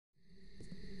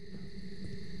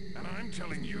I'm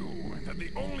telling you that the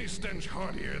only stench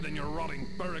heartier than your rotting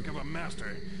burrick of a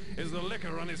master is the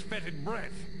liquor on his fetid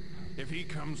breath. If he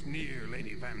comes near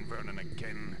Lady Van Vernon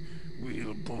again,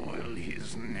 we'll boil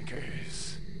his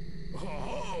knickers.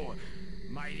 Oh,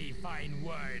 mighty fine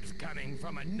words coming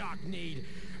from a knock-kneed,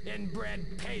 inbred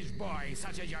pageboy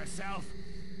such as yourself.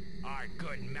 Our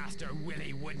good Master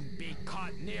Wiley wouldn't be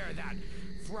caught near that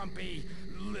frumpy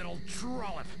little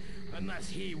trollop unless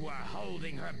he were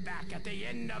holding her back at the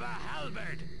end of a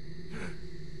halberd.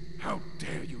 How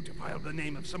dare you defile the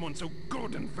name of someone so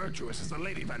good and virtuous as the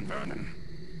Lady Van Vernon?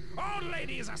 Our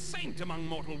lady is a saint among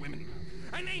mortal women.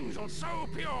 An angel so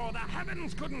pure the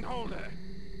heavens couldn't hold her.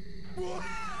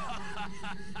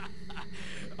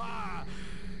 Ah,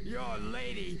 your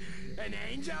lady, an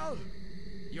angel?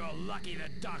 You're lucky the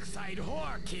Dockside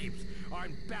Whorekeeps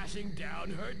aren't bashing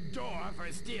down her door for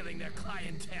stealing their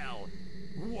clientele.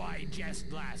 Why, just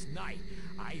last night,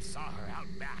 I saw her out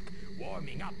back,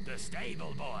 warming up the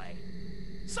stable boy.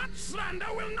 Such slander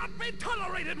will not be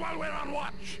tolerated while we're on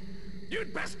watch.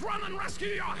 You'd best run and rescue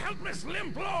your helpless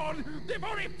limp lord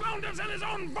before he flounders in his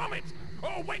own vomit,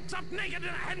 or wakes up naked in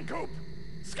a hen coop.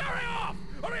 Scurry off,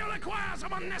 or he'll require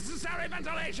some unnecessary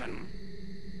ventilation.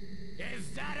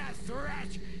 Is that a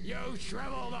threat, you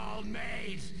shriveled old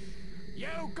maid? You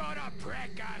gonna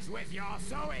prick us with your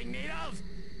sewing needles?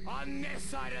 On this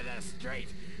side of the street,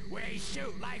 we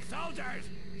shoot like soldiers,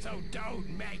 so don't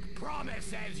make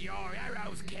promises your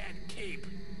arrows can't keep.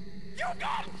 You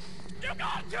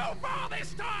got too far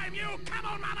this time, you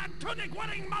camel-mannered,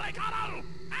 tunic-wearing mollycoddle!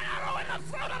 An arrow in the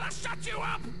throat ought to shut you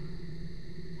up!